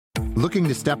Looking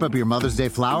to step up your Mother's Day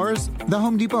flowers? The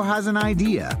Home Depot has an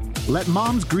idea. Let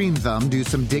Mom's Green Thumb do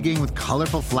some digging with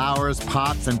colorful flowers,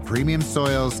 pots, and premium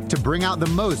soils to bring out the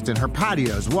most in her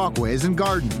patios, walkways, and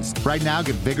gardens. Right now,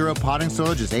 get Vigoro potting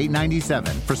soil just $8.97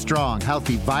 for strong,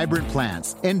 healthy, vibrant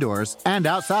plants, indoors and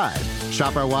outside.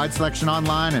 Shop our wide selection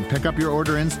online and pick up your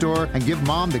order in-store and give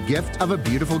Mom the gift of a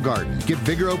beautiful garden. Get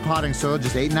Vigoro potting soil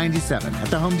just $8.97 at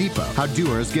the Home Depot. How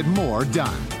doers get more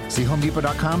done. See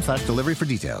homedepot.com/delivery for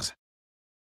details.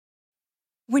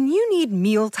 When you need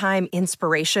mealtime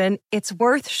inspiration, it's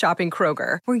worth shopping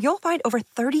Kroger, where you'll find over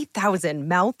 30,000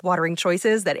 mouth-watering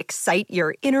choices that excite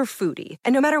your inner foodie.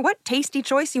 And no matter what tasty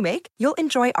choice you make, you'll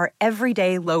enjoy our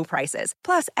everyday low prices,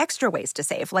 plus extra ways to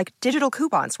save, like digital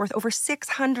coupons worth over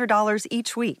 $600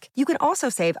 each week. You can also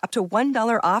save up to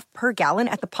 $1 off per gallon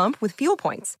at the pump with fuel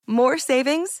points. More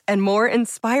savings and more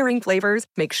inspiring flavors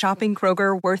make shopping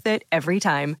Kroger worth it every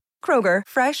time. Kroger,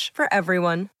 fresh for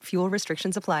everyone. Fuel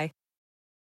restrictions apply.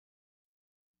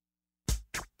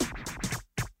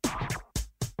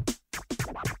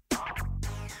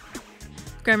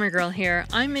 Grammar Girl here.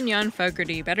 I'm Mignon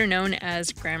Fogarty, better known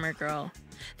as Grammar Girl.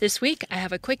 This week, I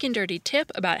have a quick and dirty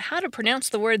tip about how to pronounce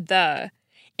the word the,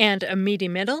 and a meaty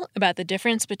middle about the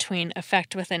difference between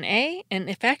effect with an A and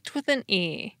effect with an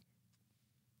E.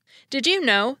 Did you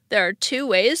know there are two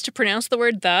ways to pronounce the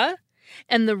word the?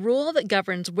 And the rule that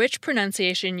governs which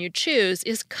pronunciation you choose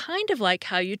is kind of like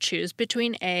how you choose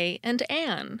between A and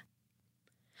an.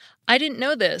 I didn't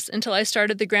know this until I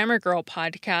started the Grammar Girl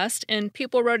podcast and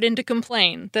people wrote in to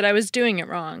complain that I was doing it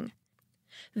wrong.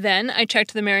 Then I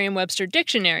checked the Merriam-Webster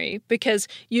dictionary because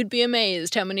you'd be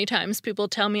amazed how many times people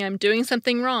tell me I'm doing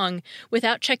something wrong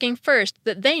without checking first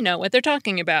that they know what they're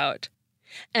talking about.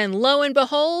 And lo and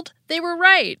behold, they were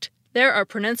right. There are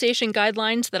pronunciation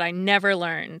guidelines that I never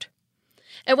learned.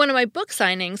 At one of my book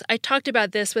signings, I talked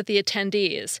about this with the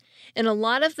attendees, and a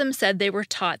lot of them said they were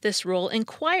taught this rule in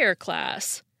choir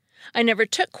class. I never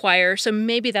took choir, so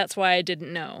maybe that's why I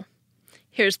didn't know.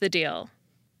 Here's the deal.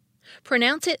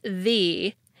 Pronounce it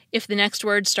the if the next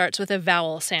word starts with a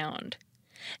vowel sound,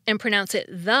 and pronounce it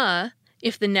the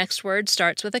if the next word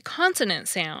starts with a consonant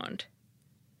sound.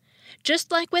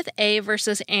 Just like with A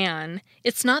versus an,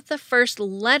 it's not the first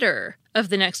letter of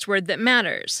the next word that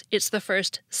matters, it's the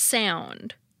first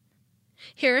sound.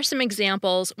 Here are some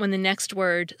examples when the next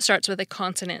word starts with a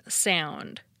consonant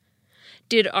sound.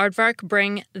 Did Aardvark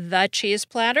bring the cheese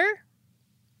platter?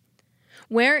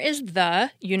 Where is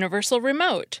the universal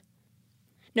remote?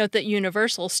 Note that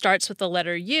universal starts with the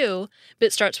letter U,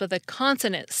 but starts with a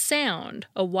consonant sound,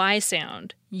 a Y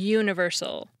sound,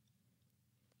 universal.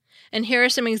 And here are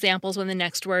some examples when the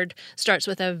next word starts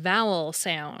with a vowel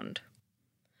sound.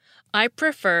 I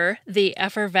prefer the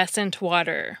effervescent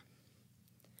water.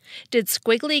 Did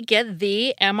Squiggly get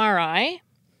the MRI?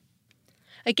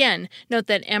 Again, note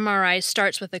that MRI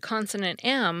starts with a consonant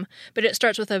M, but it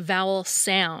starts with a vowel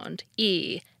sound,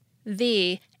 E,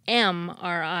 the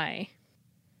MRI.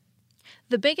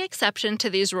 The big exception to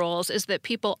these rules is that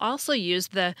people also use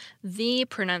the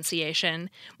pronunciation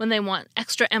when they want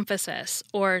extra emphasis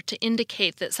or to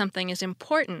indicate that something is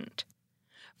important.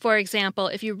 For example,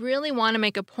 if you really want to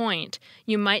make a point,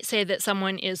 you might say that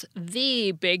someone is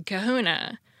the big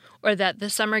kahuna, or that the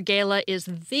summer gala is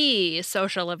the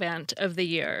social event of the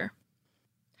year.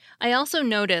 I also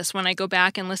notice when I go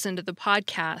back and listen to the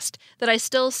podcast that I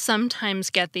still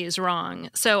sometimes get these wrong,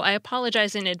 so I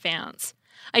apologize in advance.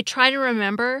 I try to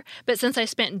remember, but since I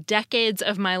spent decades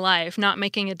of my life not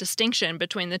making a distinction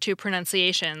between the two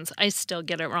pronunciations, I still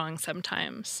get it wrong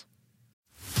sometimes.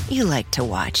 You like to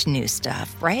watch new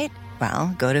stuff, right?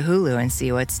 Well, go to Hulu and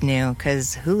see what's new,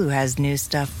 because Hulu has new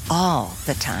stuff all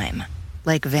the time.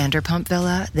 Like Vanderpump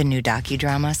Villa, the new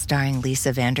docudrama starring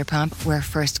Lisa Vanderpump, where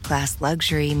first-class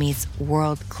luxury meets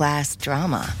world-class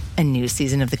drama. A new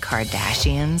season of The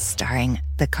Kardashians starring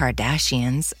The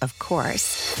Kardashians, of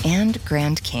course. And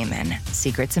Grand Cayman,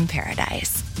 Secrets in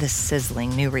Paradise, the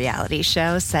sizzling new reality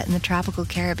show set in the tropical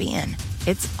Caribbean.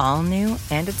 It's all new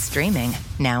and it's streaming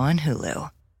now on Hulu.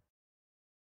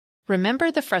 Remember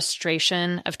the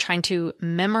frustration of trying to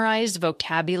memorize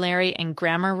vocabulary and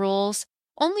grammar rules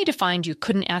only to find you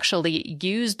couldn't actually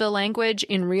use the language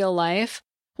in real life?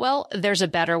 Well, there's a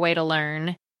better way to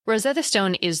learn. Rosetta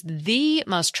Stone is the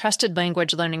most trusted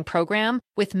language learning program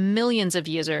with millions of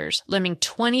users learning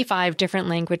 25 different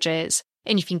languages,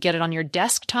 and you can get it on your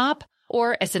desktop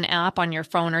or as an app on your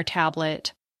phone or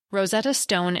tablet. Rosetta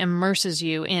Stone immerses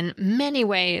you in many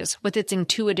ways with its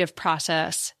intuitive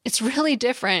process. It's really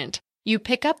different. You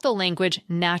pick up the language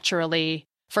naturally,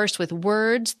 first with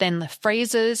words, then the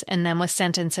phrases, and then with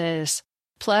sentences.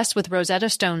 Plus, with Rosetta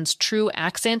Stone's True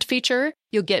Accent feature,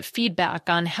 you'll get feedback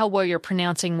on how well you're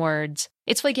pronouncing words.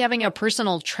 It's like having a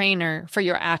personal trainer for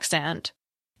your accent.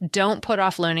 Don't put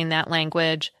off learning that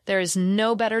language. There is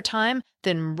no better time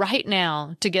than right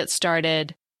now to get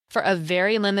started. For a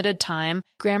very limited time,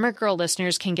 Grammar Girl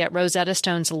listeners can get Rosetta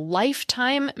Stone's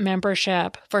lifetime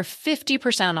membership for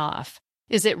 50% off.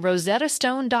 Visit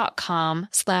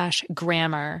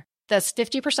rosettastone.com/grammar. That's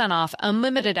 50% off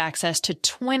unlimited access to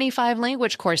 25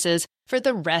 language courses for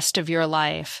the rest of your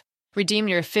life. Redeem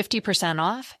your 50%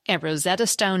 off at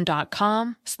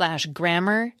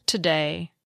rosettastone.com/grammar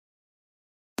today.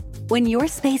 When your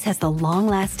space has the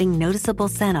long-lasting, noticeable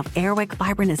scent of Airwick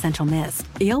Vibrant Essential Mist,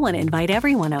 you'll want to invite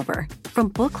everyone over. From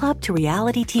book club to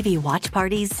reality TV watch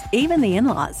parties, even the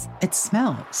in-laws. It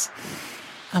smells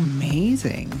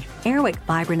amazing. Airwick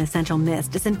Vibrant Essential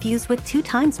Mist is infused with 2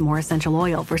 times more essential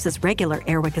oil versus regular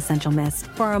Airwick Essential Mist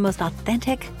for our most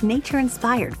authentic,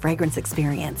 nature-inspired fragrance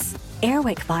experience.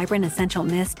 Airwick Vibrant Essential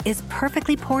Mist is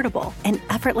perfectly portable and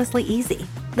effortlessly easy.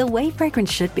 The way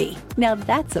fragrance should be. Now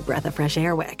that's a breath of fresh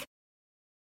Airwick.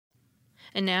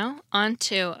 And now, on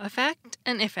to affect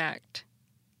and effect.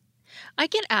 I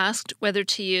get asked whether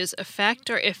to use affect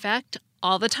or effect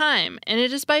all the time, and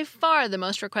it is by far the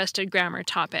most requested grammar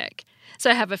topic. So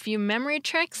I have a few memory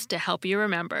tricks to help you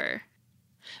remember.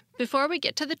 Before we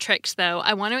get to the tricks, though,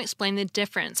 I want to explain the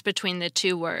difference between the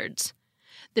two words.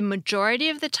 The majority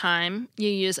of the time, you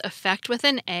use affect with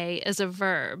an A as a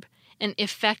verb, and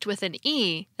effect with an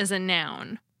E as a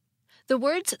noun. The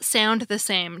words sound the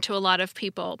same to a lot of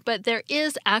people, but there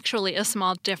is actually a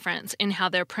small difference in how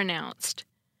they're pronounced.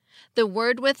 The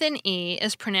word with an E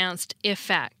is pronounced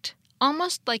effect,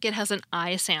 almost like it has an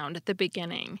I sound at the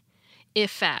beginning.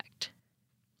 Effect.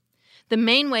 The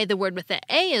main way the word with the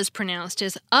A is pronounced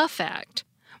is affect,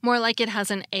 more like it has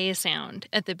an A sound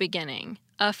at the beginning.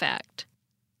 Affect.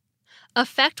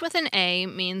 Affect with an A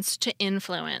means to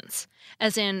influence,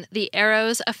 as in the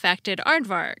arrows affected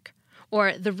Aardvark,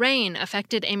 or the rain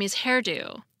affected Amy's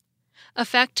hairdo.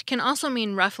 Affect can also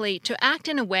mean roughly to act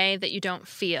in a way that you don't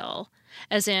feel,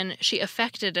 as in she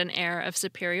affected an air of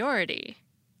superiority.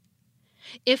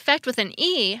 Effect with an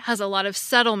E has a lot of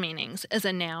subtle meanings as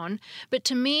a noun, but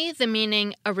to me the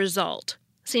meaning a result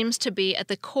seems to be at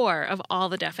the core of all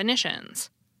the definitions.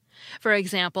 For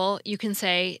example, you can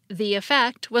say, the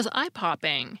effect was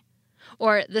eye-popping,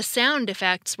 or the sound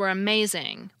effects were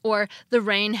amazing, or the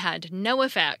rain had no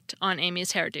effect on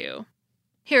Amy's hairdo.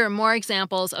 Here are more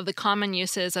examples of the common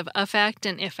uses of affect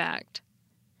and effect.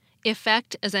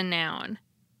 Effect as a noun.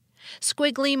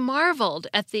 Squiggly marveled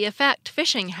at the effect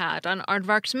fishing had on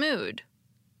Aardvark's mood.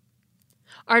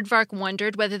 Aardvark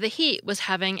wondered whether the heat was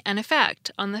having an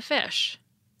effect on the fish.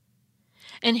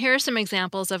 And here are some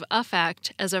examples of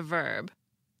affect as a verb.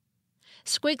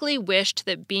 Squiggly wished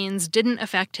that beans didn't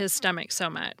affect his stomach so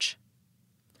much.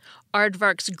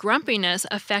 Aardvark's grumpiness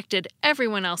affected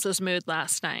everyone else's mood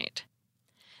last night.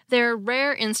 There are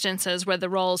rare instances where the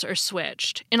roles are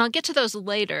switched, and I'll get to those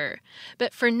later,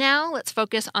 but for now, let's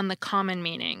focus on the common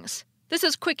meanings. This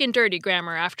is quick and dirty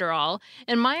grammar, after all,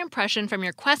 and my impression from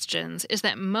your questions is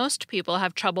that most people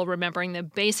have trouble remembering the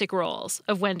basic rules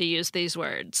of when to use these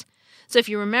words. So if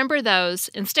you remember those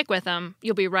and stick with them,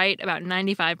 you'll be right about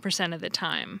 95% of the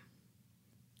time.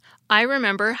 I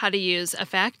remember how to use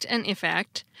affect and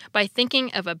effect by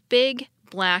thinking of a big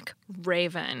black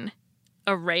raven.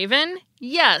 A raven?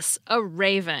 Yes, a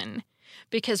raven.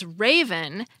 Because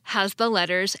raven has the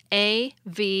letters A,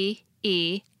 V,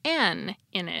 E, N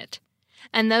in it.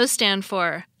 And those stand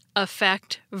for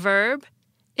affect verb,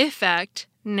 effect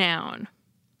noun.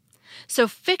 So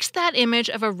fix that image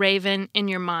of a raven in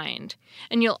your mind,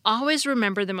 and you'll always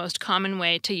remember the most common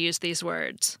way to use these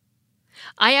words.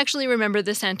 I actually remember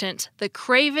the sentence, the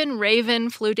craven raven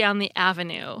flew down the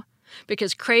avenue,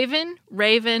 because craven,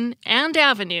 raven, and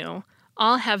avenue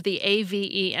all have the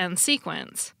A-V-E-N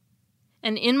sequence.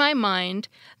 And in my mind,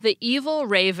 the evil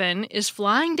raven is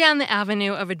flying down the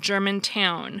avenue of a German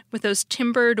town with those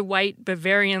timbered white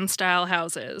Bavarian-style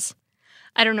houses.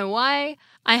 I don't know why,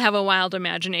 I have a wild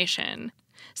imagination.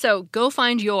 So go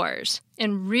find yours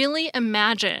and really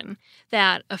imagine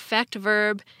that affect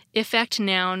verb, effect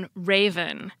noun,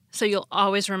 raven, so you'll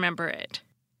always remember it.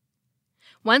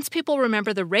 Once people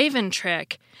remember the raven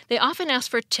trick, they often ask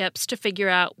for tips to figure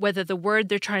out whether the word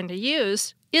they're trying to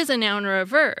use is a noun or a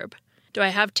verb. Do I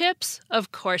have tips?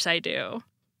 Of course I do.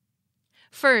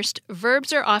 First,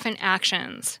 verbs are often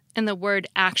actions, and the word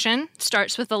action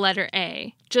starts with the letter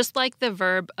A, just like the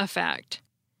verb affect.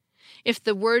 If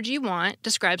the word you want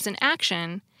describes an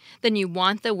action, then you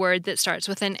want the word that starts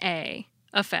with an A,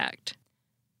 affect.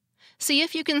 See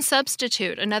if you can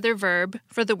substitute another verb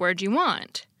for the word you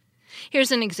want.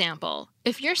 Here's an example.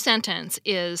 If your sentence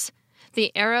is,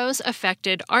 the arrows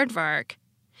affected aardvark,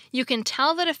 you can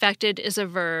tell that affected is a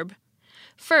verb,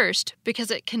 first, because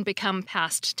it can become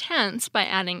past tense by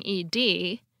adding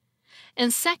ed,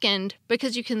 and second,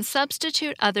 because you can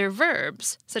substitute other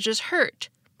verbs, such as hurt,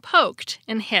 poked,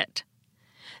 and hit.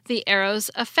 The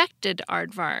arrows affected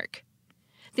aardvark.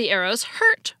 The arrows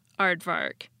hurt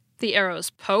aardvark. The arrows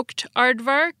poked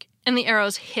aardvark, and the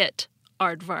arrows hit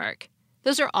aardvark.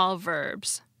 Those are all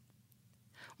verbs.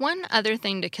 One other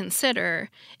thing to consider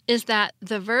is that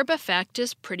the verb affect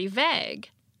is pretty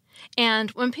vague. And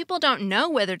when people don't know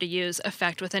whether to use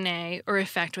affect with an A or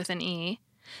effect with an E,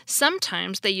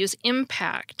 sometimes they use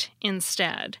impact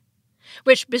instead,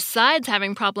 which besides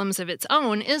having problems of its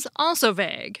own is also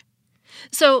vague.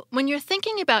 So when you're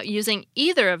thinking about using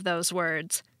either of those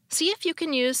words, see if you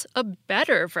can use a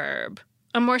better verb,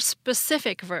 a more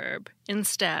specific verb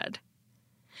instead.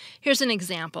 Here's an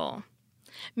example.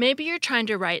 Maybe you're trying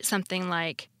to write something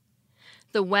like,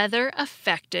 the weather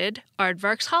affected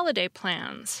aardvark's holiday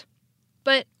plans.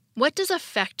 But what does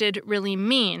affected really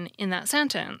mean in that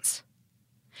sentence?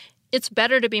 It's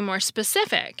better to be more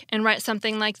specific and write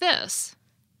something like this.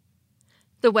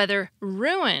 The weather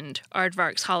ruined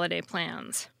aardvark's holiday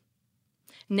plans.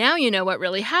 Now you know what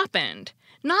really happened.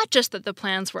 Not just that the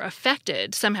plans were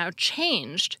affected, somehow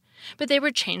changed, but they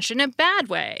were changed in a bad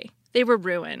way. They were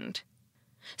ruined.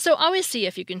 So always see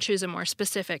if you can choose a more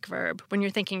specific verb when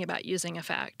you're thinking about using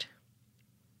affect.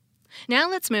 Now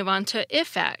let's move on to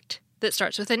effect that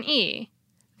starts with an E,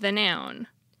 the noun.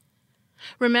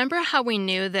 Remember how we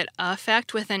knew that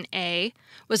affect with an A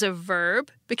was a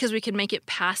verb because we could make it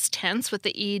past tense with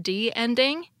the ed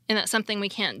ending, and that's something we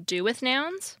can't do with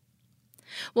nouns?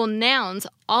 Well, nouns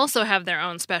also have their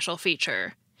own special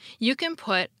feature. You can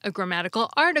put a grammatical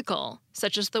article,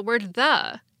 such as the word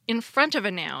the, in front of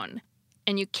a noun,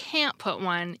 and you can't put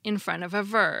one in front of a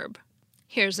verb.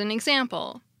 Here's an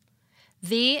example.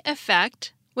 The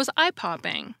effect was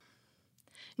eye-popping.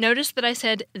 Notice that I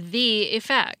said the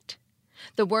effect.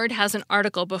 The word has an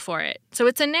article before it, so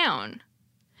it's a noun.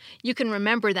 You can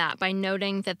remember that by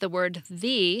noting that the word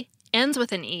the ends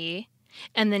with an E,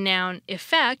 and the noun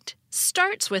effect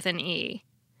starts with an E.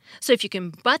 So if you can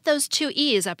butt those two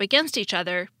E's up against each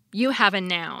other, you have a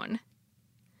noun.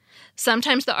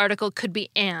 Sometimes the article could be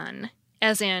an,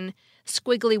 as in,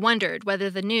 Squiggly wondered whether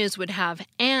the news would have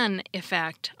an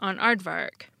effect on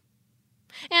aardvark.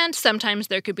 And sometimes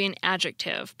there could be an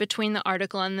adjective between the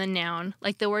article and the noun,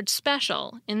 like the word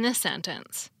special in this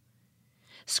sentence.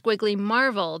 Squiggly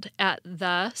marveled at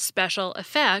the special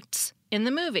effects in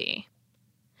the movie.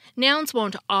 Nouns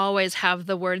won't always have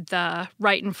the word the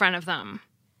right in front of them.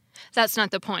 That's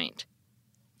not the point.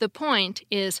 The point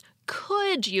is,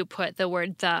 could you put the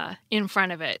word the in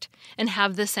front of it and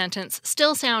have the sentence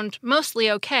still sound mostly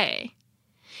okay?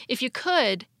 If you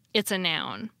could, it's a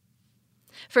noun.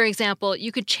 For example,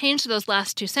 you could change those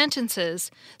last two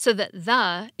sentences so that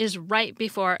the is right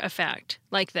before effect,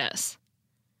 like this.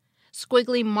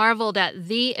 Squiggly marveled at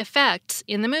the effects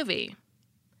in the movie.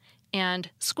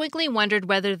 And Squiggly wondered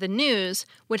whether the news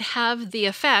would have the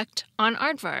effect on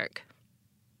aardvark.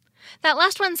 That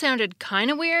last one sounded kind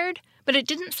of weird, but it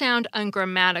didn't sound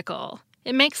ungrammatical.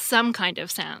 It makes some kind of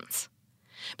sense.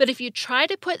 But if you try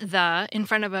to put the in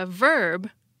front of a verb,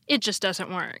 it just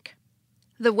doesn't work.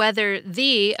 The weather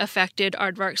the affected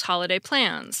aardvark's holiday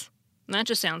plans. That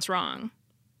just sounds wrong.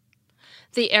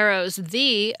 The arrows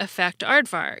the affect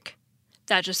aardvark.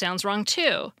 That just sounds wrong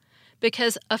too,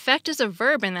 because affect is a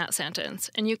verb in that sentence,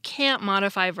 and you can't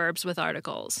modify verbs with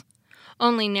articles.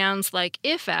 Only nouns like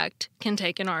effect can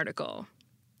take an article.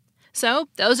 So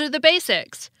those are the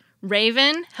basics.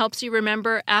 Raven helps you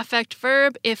remember affect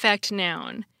verb, effect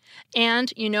noun.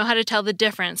 And you know how to tell the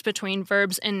difference between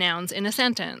verbs and nouns in a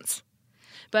sentence.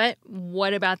 But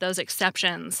what about those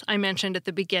exceptions I mentioned at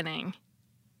the beginning?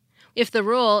 If the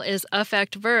rule is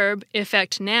affect verb,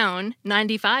 effect noun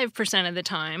 95% of the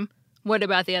time, what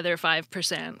about the other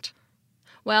 5%?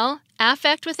 Well,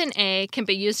 affect with an A can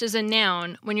be used as a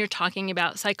noun when you're talking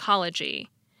about psychology.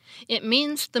 It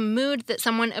means the mood that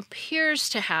someone appears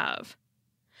to have.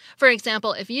 For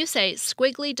example, if you say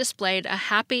Squiggly displayed a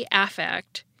happy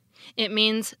affect, it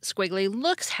means Squiggly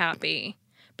looks happy,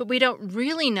 but we don't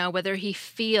really know whether he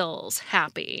feels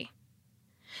happy.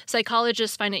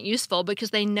 Psychologists find it useful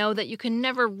because they know that you can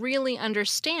never really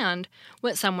understand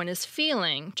what someone is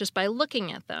feeling just by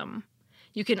looking at them.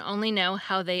 You can only know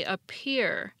how they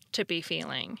appear to be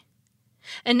feeling.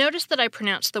 And notice that I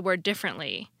pronounced the word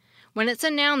differently. When it's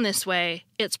a noun this way,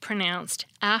 it's pronounced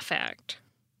affect.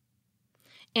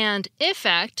 And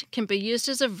effect can be used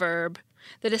as a verb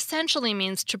that essentially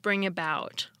means to bring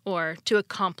about or to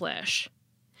accomplish.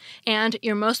 And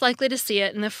you're most likely to see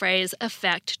it in the phrase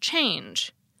effect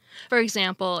change. For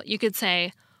example, you could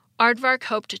say, Aardvark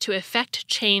hoped to effect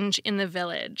change in the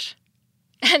village.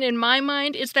 And in my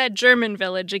mind, it's that German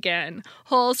village again,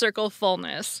 whole circle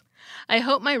fullness. I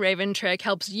hope my Raven trick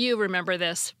helps you remember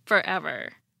this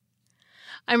forever.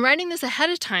 I'm writing this ahead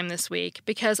of time this week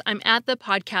because I'm at the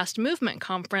Podcast Movement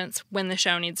Conference when the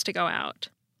show needs to go out.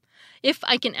 If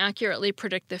I can accurately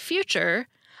predict the future,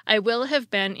 I will have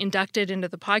been inducted into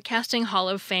the Podcasting Hall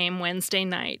of Fame Wednesday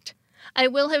night. I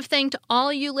will have thanked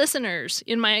all you listeners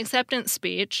in my acceptance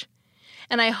speech,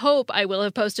 and I hope I will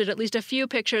have posted at least a few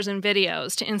pictures and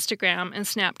videos to Instagram and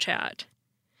Snapchat.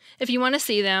 If you want to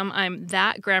see them, I'm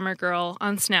That Grammar Girl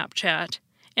on Snapchat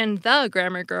and The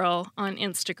Grammar Girl on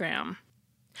Instagram.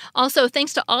 Also,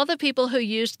 thanks to all the people who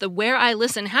used the Where I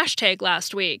Listen hashtag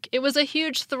last week. It was a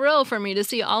huge thrill for me to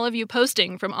see all of you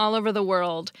posting from all over the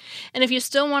world. And if you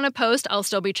still want to post, I'll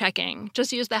still be checking.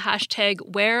 Just use the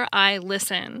hashtag Where I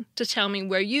Listen to tell me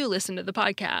where you listen to the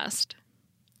podcast.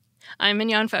 I'm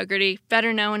Mignon Fogarty,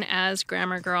 better known as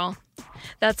Grammar Girl.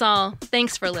 That's all.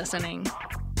 Thanks for listening.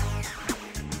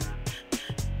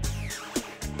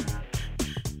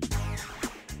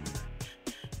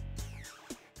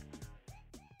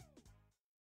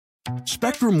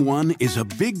 Spectrum One is a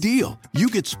big deal. You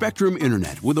get Spectrum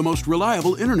Internet with the most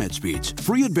reliable internet speeds,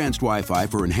 free advanced Wi-Fi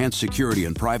for enhanced security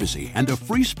and privacy, and a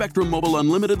free Spectrum Mobile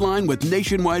Unlimited line with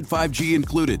nationwide 5G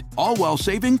included, all while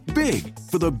saving big.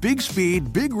 For the big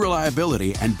speed, big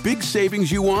reliability, and big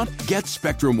savings you want, get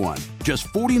Spectrum One. Just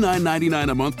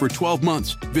 $49.99 a month for 12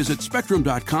 months. Visit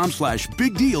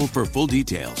spectrum.com/big deal for full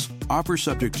details. Offer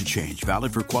subject to change.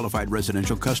 Valid for qualified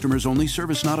residential customers only.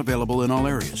 Service not available in all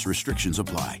areas. Restrictions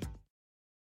apply.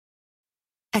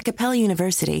 At Capella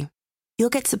University, you'll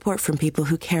get support from people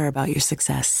who care about your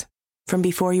success. From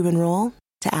before you enroll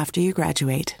to after you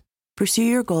graduate, pursue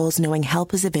your goals knowing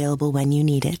help is available when you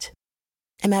need it.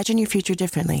 Imagine your future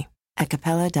differently at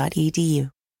capella.edu.